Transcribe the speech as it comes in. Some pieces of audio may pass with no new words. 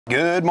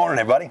Good morning,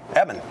 everybody.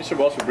 Evan. Mr.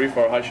 Boss, we brief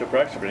our high show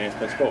practice for the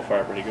Pensacola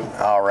fire pretty good.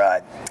 All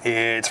right.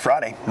 It's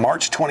Friday,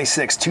 March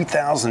 26,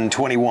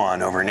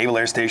 2021, over Naval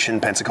Air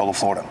Station, Pensacola,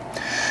 Florida.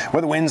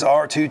 Weather winds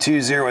are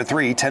 220 at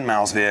 3, 10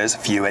 miles viz,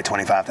 few at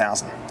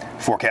 25,000.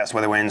 Forecast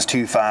weather winds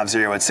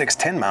 250 at 6,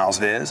 10 miles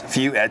viz,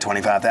 few at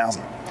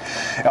 25,000.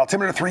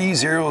 Altimeter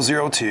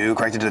 3002,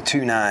 corrected to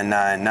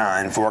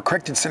 2999 for a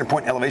corrected center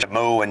point elevation.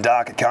 Mow and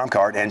dock at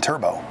Comcart and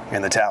turbo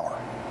in the tower.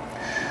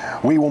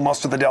 We will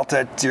muster the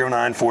Delta at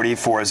 0940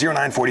 for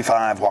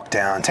 0945 walk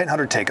down,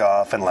 1000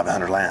 takeoff, and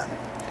 1100 land.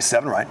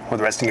 7 right, with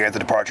resting gear at the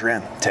departure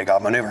end.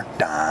 Takeoff maneuver,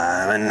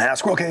 diamond half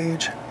squirrel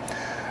cage.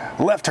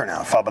 Left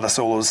turnout, followed by the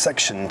solos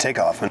section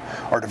takeoff.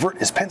 Our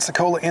divert is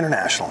Pensacola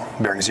International,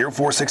 bearing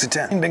 046 at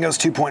 10. Bingo's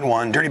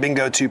 2.1, Dirty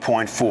Bingo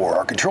 2.4.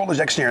 Our control is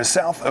engineering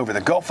south over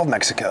the Gulf of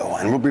Mexico,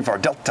 and we'll brief our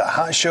Delta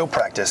high show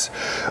practice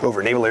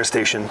over Naval Air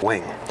Station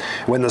wing.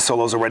 When the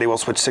solos are ready, we'll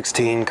switch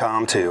 16,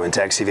 com 2, and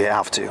taxi via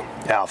Alpha 2,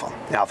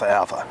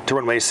 Alpha, to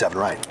runway 7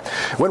 right.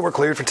 When we're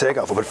cleared for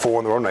takeoff, we'll put 4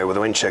 on the runway with a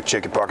wind check,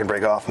 and park and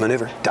break off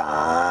maneuver.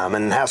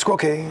 Diamond half squirrel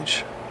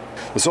cage.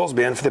 The solos will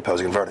be in for the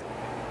opposing inverted.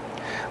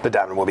 The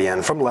diamond will be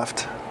in from the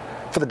left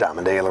for the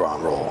diamond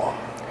aileron roll.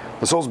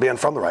 The soles will be in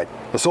from the right.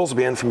 The soles will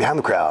be in from behind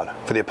the crowd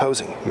for the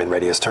opposing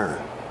mid-radius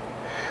turn.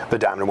 The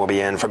diamond will be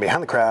in from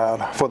behind the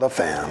crowd for the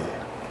fan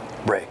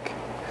break.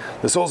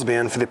 The soles will be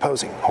in for the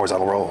opposing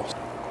horizontal rolls.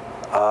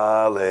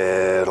 A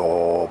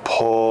little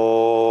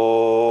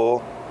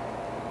pull.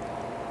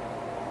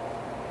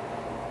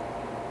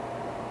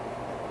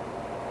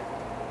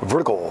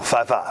 Vertical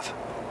 5-5.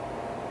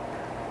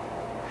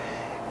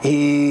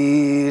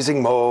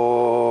 Easing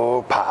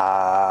more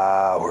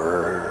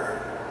power,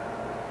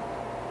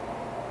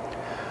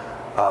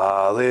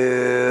 a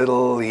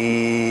little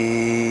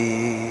ease,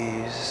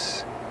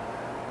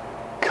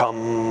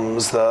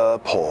 comes the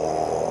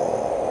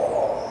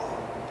pull,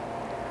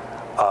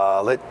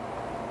 let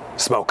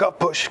smoke up,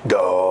 push,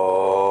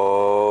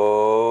 go,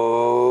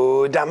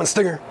 diamond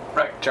stinger,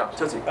 Right, jump,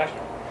 tootsie, back.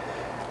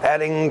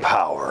 Adding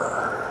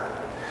power.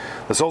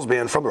 The soles will be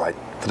in from the right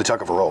for the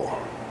tuck of a roll.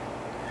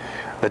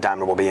 The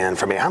diamond will be in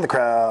from behind the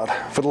crowd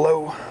for the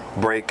low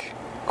break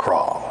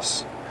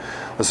cross.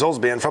 The soles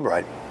will be in from the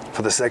right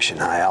for the section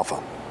high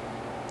alpha.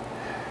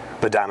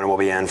 The diamond will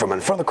be in from in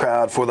front of the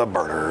crowd for the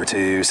burner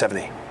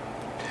 270.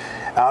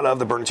 Out of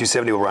the burner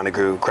 270, we'll run a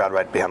crowd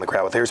right behind the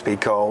crowd with airspeed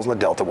calls, and the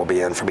delta will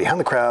be in from behind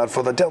the crowd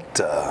for the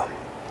delta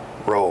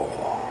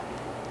roll.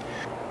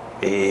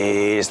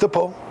 Ease the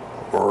pull,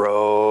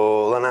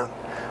 rolling out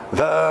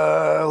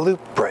the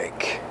loop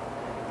break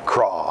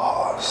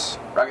cross.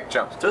 Rocket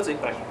jumps, tootsie,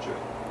 back.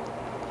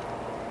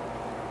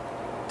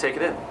 Take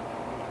it in.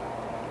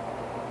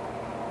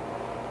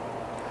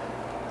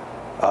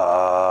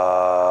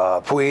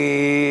 Up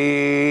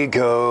we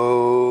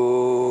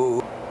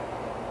go.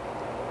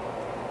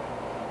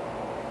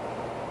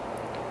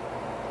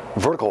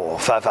 Vertical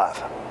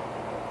 5-5.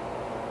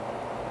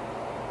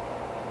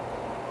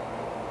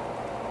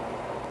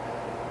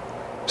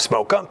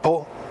 Smoke on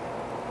pull.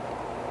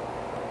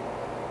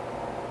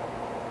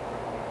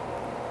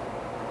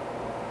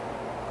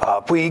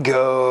 Up we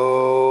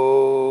go.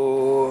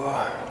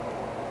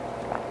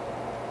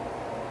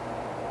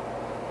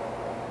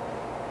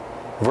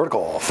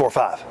 Vertical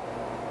 4-5.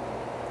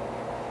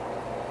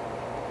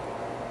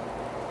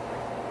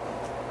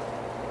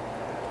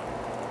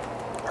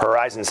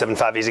 Horizon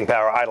 7-5 easing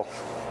power idle.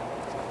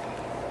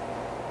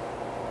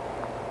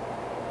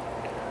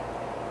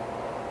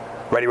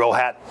 Ready roll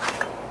hat.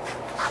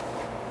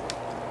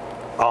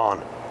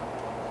 On.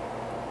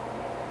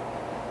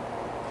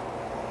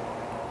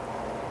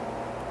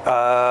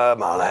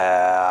 Mile and a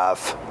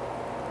half.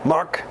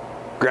 Mark.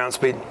 Ground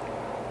speed.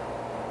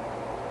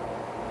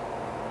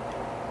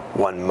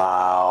 1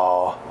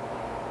 mile.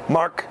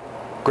 Mark.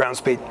 Ground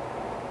speed.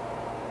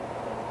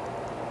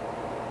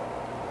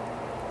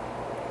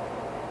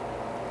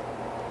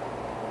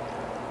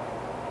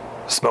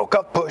 Smoke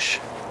up, push.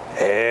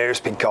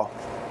 Airspeed call.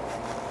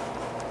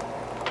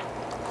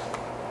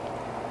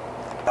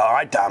 All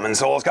right, diamond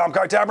solos,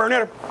 Comcart tower burn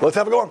hitter. Let's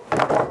have a go on.